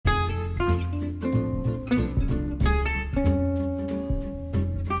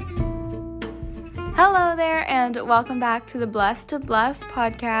Hello there, and welcome back to the Blessed to Bless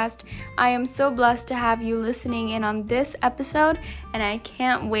podcast. I am so blessed to have you listening in on this episode, and I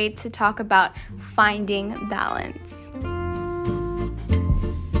can't wait to talk about finding balance.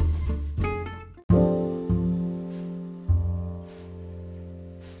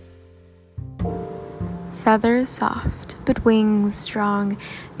 Feathers soft, but wings strong,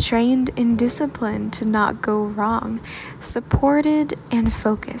 trained in discipline to not go wrong, supported and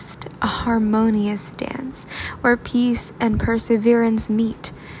focused, a harmonious dance, where peace and perseverance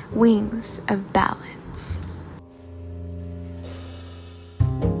meet, wings of balance.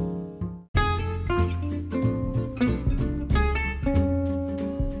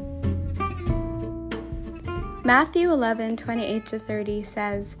 Matthew 11:28-30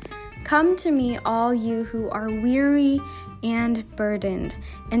 says, "Come to me, all you who are weary and burdened,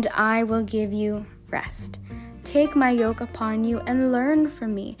 and I will give you rest. Take my yoke upon you and learn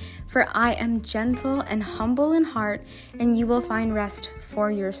from me, for I am gentle and humble in heart, and you will find rest for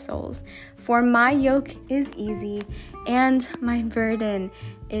your souls. For my yoke is easy, and my burden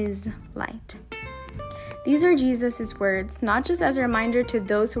is light." These are Jesus' words, not just as a reminder to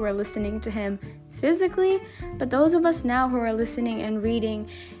those who are listening to him physically, but those of us now who are listening and reading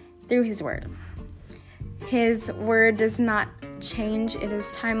through his word. His word does not change, it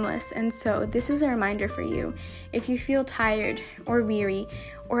is timeless. And so this is a reminder for you. If you feel tired or weary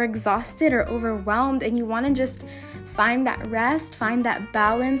or exhausted or overwhelmed and you want to just find that rest, find that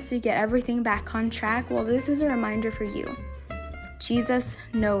balance to get everything back on track, well, this is a reminder for you. Jesus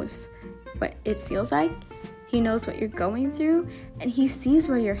knows what it feels like. He knows what you're going through, and he sees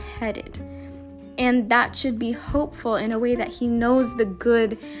where you're headed. And that should be hopeful in a way that he knows the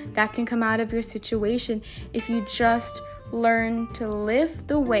good that can come out of your situation if you just learn to lift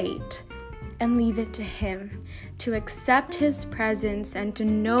the weight and leave it to him, to accept his presence and to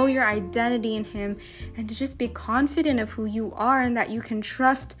know your identity in him, and to just be confident of who you are and that you can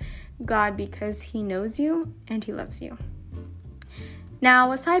trust God because he knows you and he loves you.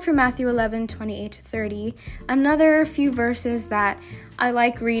 Now, aside from Matthew 11:28-30, another few verses that I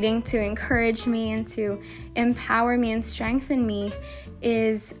like reading to encourage me and to empower me and strengthen me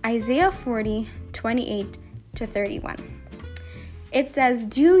is Isaiah 40:28-31. It says,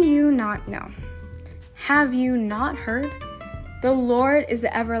 "Do you not know? Have you not heard? The Lord is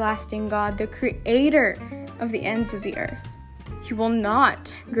the everlasting God, the creator of the ends of the earth. He will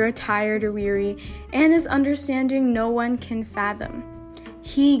not grow tired or weary, and his understanding no one can fathom.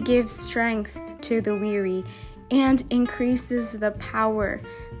 He gives strength to the weary and increases the power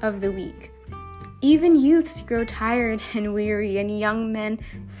of the weak. Even youths grow tired and weary, and young men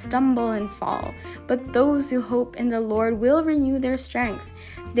stumble and fall. But those who hope in the Lord will renew their strength.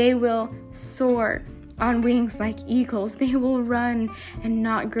 They will soar on wings like eagles. They will run and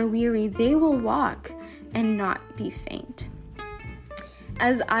not grow weary. They will walk and not be faint."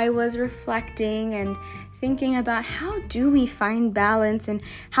 As I was reflecting and thinking about how do we find balance and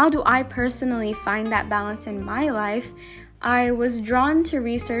how do I personally find that balance in my life, I was drawn to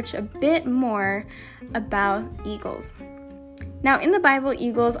research a bit more about eagles. Now, in the Bible,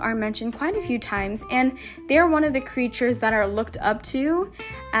 eagles are mentioned quite a few times, and they're one of the creatures that are looked up to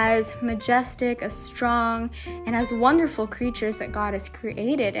as majestic, as strong, and as wonderful creatures that God has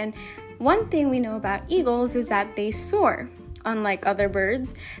created. And one thing we know about eagles is that they soar. Unlike other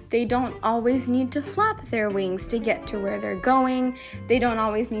birds, they don't always need to flap their wings to get to where they're going. They don't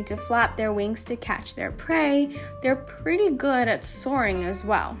always need to flap their wings to catch their prey. They're pretty good at soaring as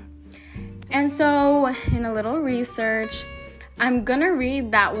well. And so, in a little research, I'm gonna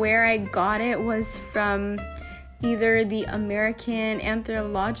read that where I got it was from either the American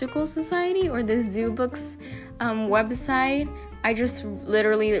Anthropological Society or the Zoo Books website. I just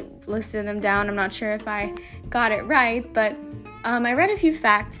literally listed them down. I'm not sure if I got it right, but I read a few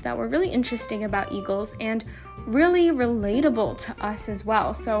facts that were really interesting about eagles and really relatable to us as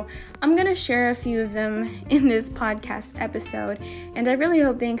well. So I'm going to share a few of them in this podcast episode, and I really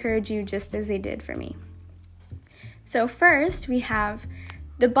hope they encourage you just as they did for me. So first, we have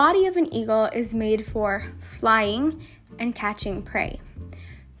the body of an eagle is made for flying and catching prey.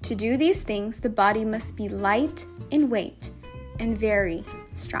 To do these things, the body must be light in weight and very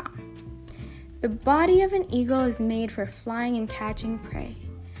strong. The body of an eagle is made for flying and catching prey.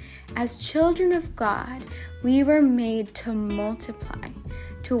 As children of God, we were made to multiply,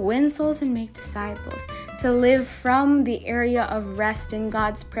 to win souls and make disciples, to live from the area of rest in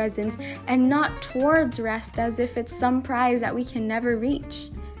God's presence and not towards rest as if it's some prize that we can never reach.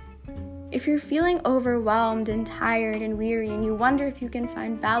 If you're feeling overwhelmed and tired and weary and you wonder if you can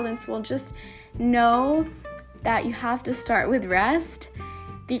find balance, well, just know that you have to start with rest,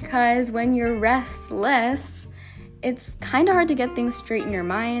 because when you're restless, it's kind of hard to get things straight in your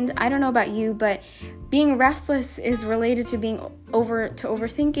mind. I don't know about you, but being restless is related to being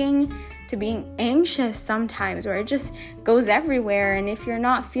overthinking, to being anxious sometimes, where it just goes everywhere. And if you're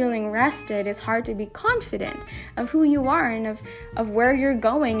not feeling rested, it's hard to be confident of who you are and of where you're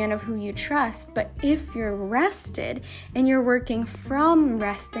going and of who you trust. But if you're rested and you're working from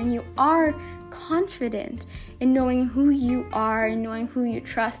rest, then you are confident in knowing who you are and knowing who you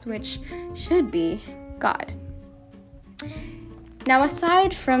trust, which should be God. Now,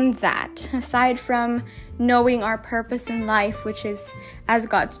 aside from knowing our purpose in life, which is as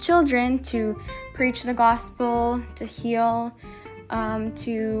God's children, to preach the gospel, to heal,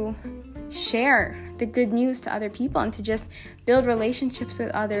 to share the good news to other people, and to just build relationships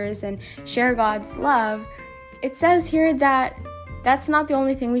with others and share God's love, it says here that that's not the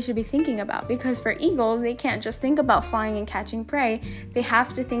only thing we should be thinking about, because for eagles, they can't just think about flying and catching prey. They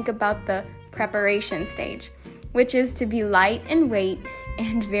have to think about the preparation stage, which is to be light in weight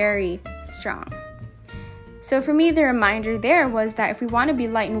and very strong. So for me, the reminder there was that if we want to be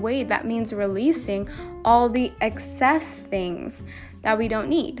light in weight, that means releasing all the excess things that we don't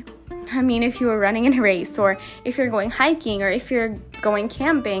need. I mean, if you were running in a race, or if you're going hiking, or if you're going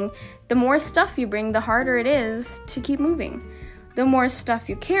camping, the more stuff you bring, the harder it is to keep moving. The more stuff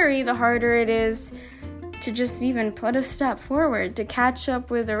you carry, the harder it is to just even put a step forward, to catch up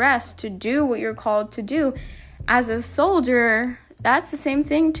with the rest, to do what you're called to do. As a soldier, that's the same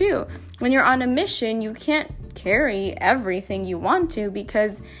thing too. When you're on a mission, you can't carry everything you want to,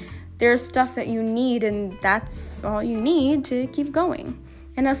 because there's stuff that you need, and that's all you need to keep going.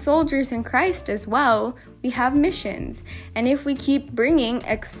 And as soldiers in Christ as well, we have missions. And if we keep bringing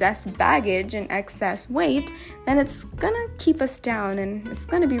excess baggage and excess weight, then it's gonna keep us down, and it's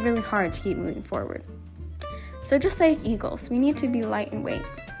gonna be really hard to keep moving forward. So just like eagles, we need to be light in weight.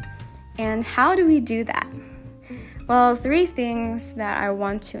 And how do we do that? Well, 3 things that I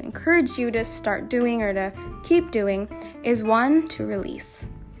want to encourage you to start doing or to keep doing is 1, to release.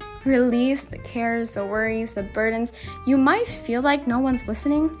 Release the cares, the worries, the burdens. You might feel like no one's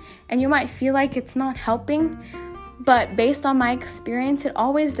listening, and you might feel like it's not helping, but based on my experience, it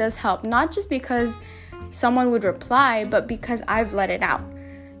always does help. Not just because someone would reply, but because I've let it out.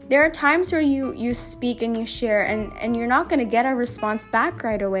 There are times where you speak and you share, and you're not going to get a response back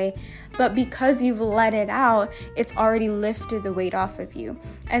right away, but because you've let it out, it's already lifted the weight off of you.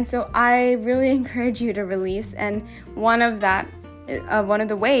 And so I really encourage you to release, and one of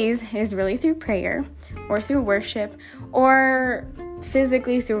the ways is really through prayer, or through worship, or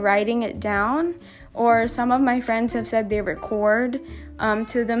physically through writing it down. Or some of my friends have said they record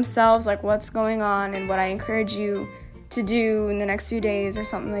to themselves like what's going on and what I encourage you to do in the next few days, or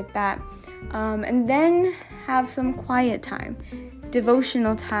something like that. And then have some quiet time,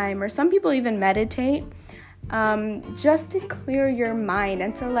 devotional time, or some people even meditate, just to clear your mind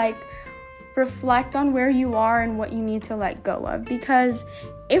and to reflect on where you are and what you need to let go of. Because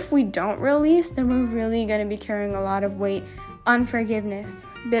if we don't release, then we're really going to be carrying a lot of weight. Unforgiveness,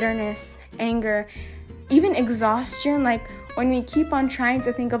 bitterness, anger, even exhaustion. When we keep on trying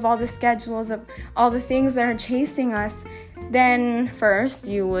to think of all the schedules of all the things that are chasing us, then first,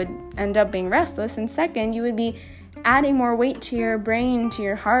 you would end up being restless. And second, you would be adding more weight to your brain, to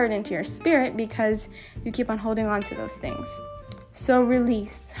your heart, and to your spirit, because you keep on holding on to those things. So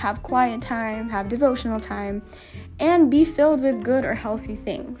release, have quiet time, have devotional time, and be filled with good or healthy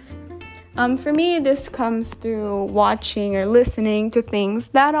things. For me, this comes through watching or listening to things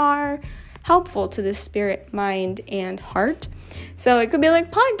that are helpful to the spirit, mind, and heart. So it could be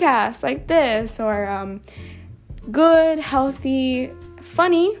like podcasts like this, or good, healthy,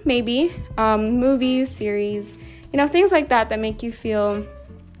 funny, maybe, movies, series, things like that make you feel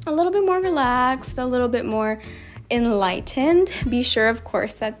a little bit more relaxed, a little bit more enlightened. Be sure, of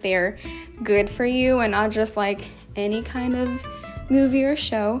course, that they're good for you and not just like any kind of movie or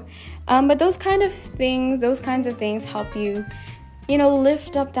show. But those kinds of things help you,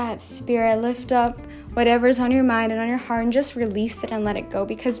 lift up that spirit, lift up whatever's on your mind and on your heart, and just release it and let it go,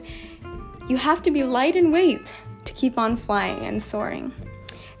 because you have to be light in weight to keep on flying and soaring.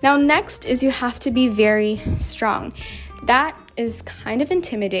 Now, next is you have to be very strong. That is kind of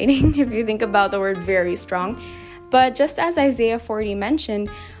intimidating if you think about the word very strong. But just as Isaiah 40 mentioned,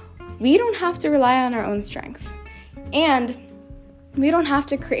 we don't have to rely on our own strength. And we don't have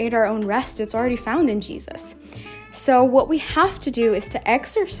to create our own rest. It's already found in Jesus. So what we have to do is to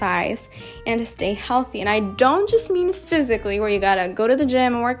exercise and to stay healthy. And I don't just mean physically, where you gotta go to the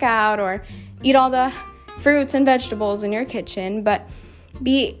gym and work out or eat all the fruits and vegetables in your kitchen, but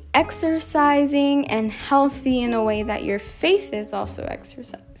be exercising and healthy in a way that your faith is also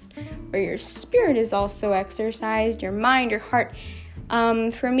exercised, or your spirit is also exercised, your mind, your heart.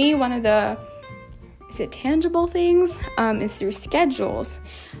 For me, one of the tangible things is through schedules.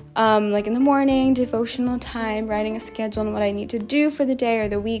 Like in the morning, devotional time, writing a schedule on what I need to do for the day or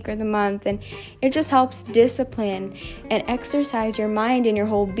the week or the month. And it just helps discipline and exercise your mind and your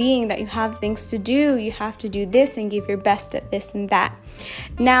whole being, that you have things to do. You have to do this and give your best at this and that.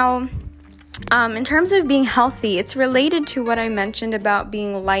 Now, in terms of being healthy, it's related to what I mentioned about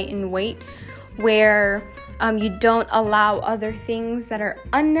being light in weight, where you don't allow other things that are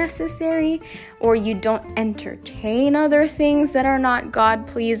unnecessary, or you don't entertain other things that are not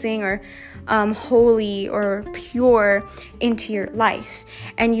God-pleasing or holy or pure into your life.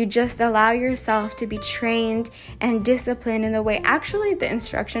 And you just allow yourself to be trained and disciplined in the way. Actually, the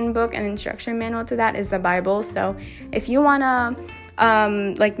instruction book and instruction manual to that is the Bible. So if you want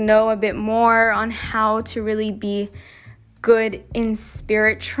to know a bit more on how to really be good in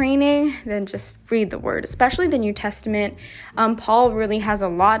spirit training, then just read the word, especially the New Testament. Paul really has a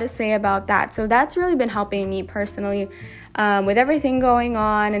lot to say about that. So that's really been helping me personally with everything going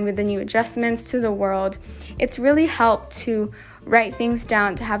on and with the new adjustments to the world. It's really helped to write things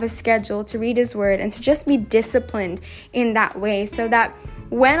down, to have a schedule, to read his word, and to just be disciplined in that way, so that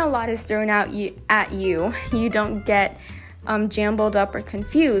when a lot is thrown out at you, you don't get jumbled up or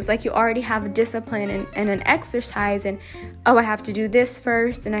confused. Like, you already have a discipline and an exercise, and I have to do this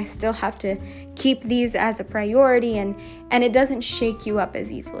first, and I still have to keep these as a priority, and it doesn't shake you up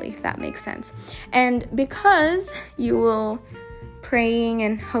as easily, if that makes sense. And because you will, praying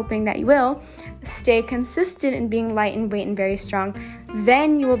and hoping that you will stay consistent in being light in weight and very strong,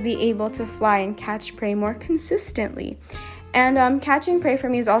 then you will be able to fly and catch prey more consistently. And catching prey for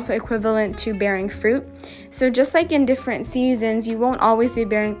me is also equivalent to bearing fruit. So just like in different seasons, you won't always be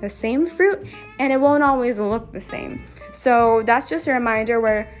bearing the same fruit, and it won't always look the same. So that's just a reminder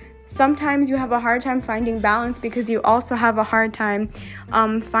where sometimes you have a hard time finding balance, because you also have a hard time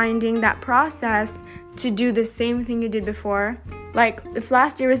finding that process to do the same thing you did before. Like, if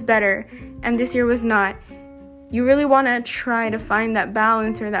last year was better and this year was not, you really want to try to find that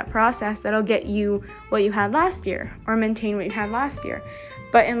balance or that process that'll get you what you had last year, or maintain what you had last year.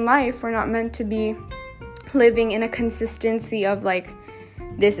 But in life, we're not meant to be living in a consistency of like,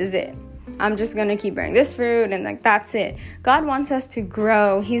 this is it. I'm just going to keep bearing this fruit and like that's it. God wants us to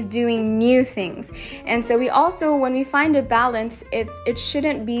grow. He's doing new things. And so we also, when we find a balance, it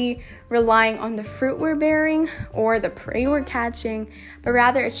shouldn't be relying on the fruit we're bearing or the prey we're catching, but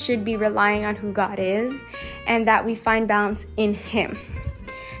rather it should be relying on who God is, and that we find balance in Him.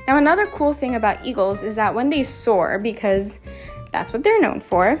 Now, another cool thing about eagles is that when they soar, because that's what they're known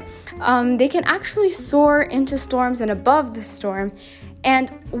for, they can actually soar into storms and above the storm.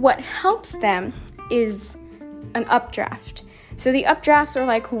 And what helps them is an updraft. So the updrafts are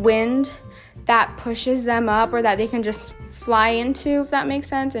like wind that pushes them up, or that they can just fly into, if that makes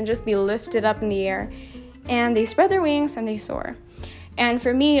sense, and just be lifted up in the air. And they spread their wings and they soar. And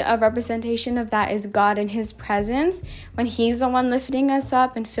for me, a representation of that is God in His presence. When He's the one lifting us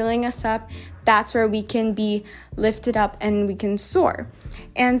up and filling us up, that's where we can be lifted up and we can soar.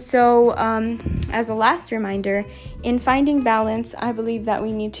 And so, as a last reminder, in finding balance, I believe that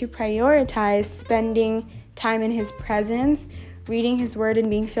we need to prioritize spending time in His presence, reading His word, and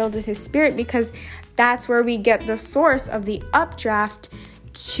being filled with His Spirit, because that's where we get the source of the updraft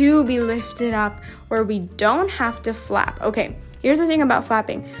to be lifted up, where we don't have to flap. Okay, here's the thing about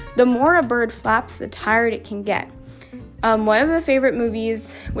flapping. The more a bird flaps, the tired it can get. One of the favorite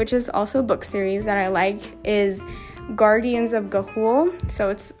movies, which is also a book series that I like, is Guardians of Gahul.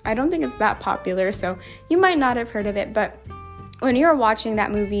 So I don't think it's that popular, so you might not have heard of it, but when you were watching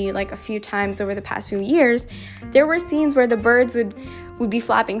that movie like a few times over the past few years, there were scenes where the birds would be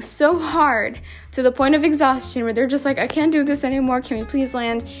flapping so hard to the point of exhaustion, where they're just like, I can't do this anymore, can we please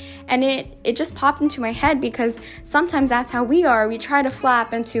land? And it just popped into my head, because sometimes that's how we are. We try to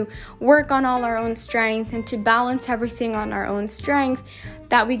flap and to work on all our own strength and to balance everything on our own strength,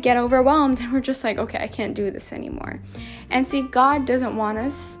 that we get overwhelmed and we're just like, okay, I can't do this anymore. And see, God doesn't want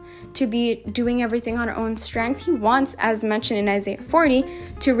us to be doing everything on our own strength. He wants, as mentioned in Isaiah 40,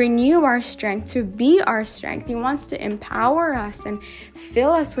 to renew our strength, to be our strength. He wants to empower us and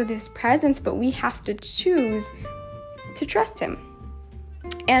fill us with His presence, but we have to choose to trust Him.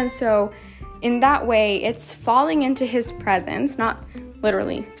 And so in that way, it's falling into His presence, not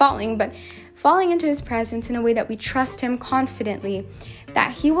literally falling, but falling into His presence in a way that we trust Him confidently,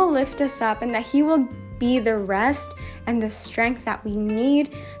 that He will lift us up and that He will be the rest and the strength that we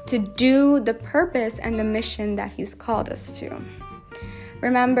need to do the purpose and the mission that He's called us to.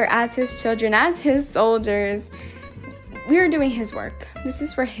 Remember, as his children, as his soldiers, we are doing his work. This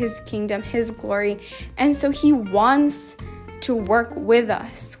is for his kingdom, his glory. And so he wants to work with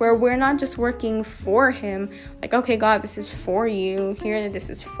us, where we're not just working for him, like, okay, God, this is for you, here, this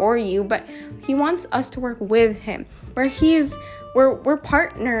is for you, but he wants us to work with him, where we're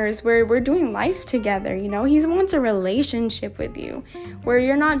partners, where we're doing life together, you know. He wants a relationship with you, where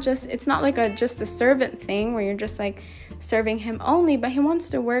you're not just, it's not like just a servant thing, where you're just like serving him only, but he wants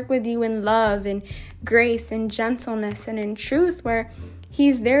to work with you in love and grace and gentleness and in truth, where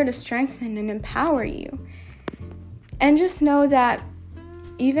he's there to strengthen and empower you. And just know that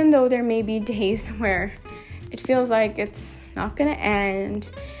even though there may be days where it feels like it's not going to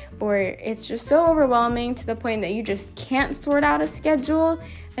end, or it's just so overwhelming to the point that you just can't sort out a schedule,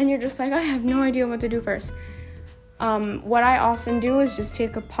 and you're just like, I have no idea what to do first. What I often do is just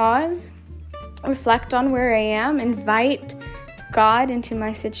take a pause, reflect on where I am, invite God into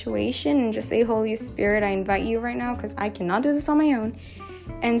my situation, and just say, Holy Spirit, I invite you right now, because I cannot do this on my own.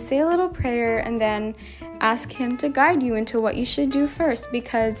 And say a little prayer, and then ask him to guide you into what you should do first.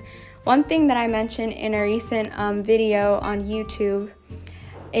 Because one thing that I mentioned in a recent video on YouTube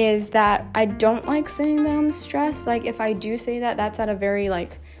is that I don't like saying that I'm stressed. Like, if I do say that, that's at a very, I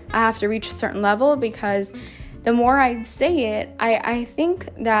have to reach a certain level, because the more I say it, I think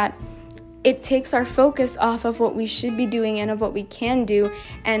that it takes our focus off of what we should be doing and of what we can do,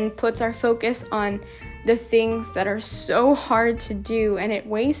 and puts our focus on the things that are so hard to do, and it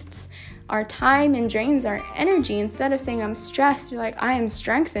wastes our time and drains our energy. Instead of saying I'm stressed, you're like, I am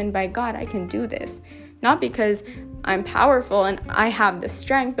strengthened by God, I can do this. Not because I'm powerful and I have the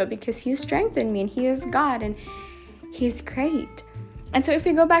strength, but because he's strengthened me, and he is God, and he's great. And so if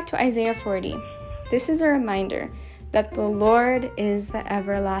we go back to Isaiah 40, this is a reminder that the Lord is the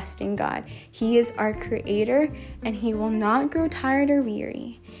everlasting God. He is our creator, and he will not grow tired or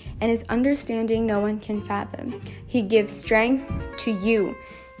weary, and his understanding no one can fathom. He gives strength to you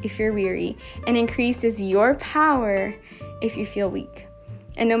if you're weary, and increases your power if you feel weak.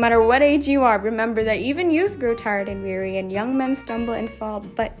 And no matter what age you are, remember that even youth grow tired and weary, and young men stumble and fall.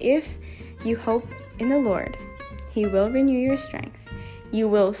 But if you hope in the Lord, he will renew your strength. You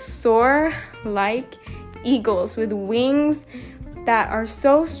will soar like eagles, with wings that are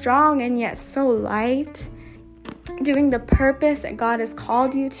so strong and yet so light, doing the purpose that God has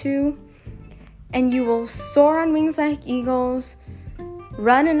called you to. And you will soar on wings like eagles,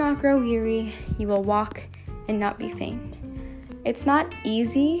 run and not grow weary. You will walk and not be faint. It's not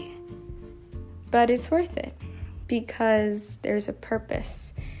easy, but it's worth it, because there's a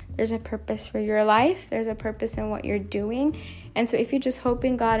purpose. There's a purpose for your life. There's a purpose in what you're doing. And so if you just hope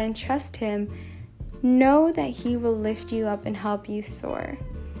in God and trust him, know that he will lift you up and help you soar.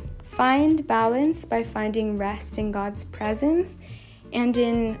 Find balance by finding rest in God's presence, and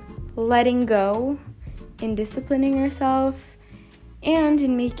in letting go, in disciplining yourself, and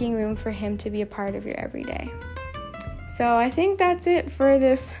in making room for him to be a part of your everyday. So I think that's it for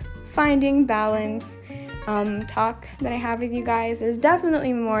this finding balance talk that I have with you guys. There's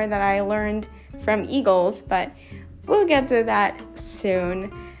definitely more that I learned from eagles, but we'll get to that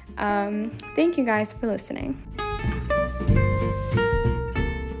soon. Thank you guys for listening.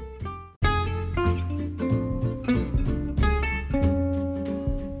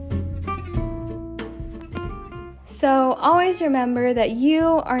 So always remember that you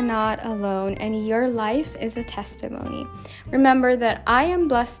are not alone, and your life is a testimony. Remember that I am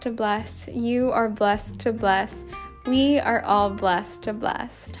blessed to bless. You are blessed to bless. We are all blessed to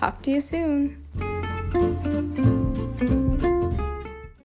bless. Talk to you soon.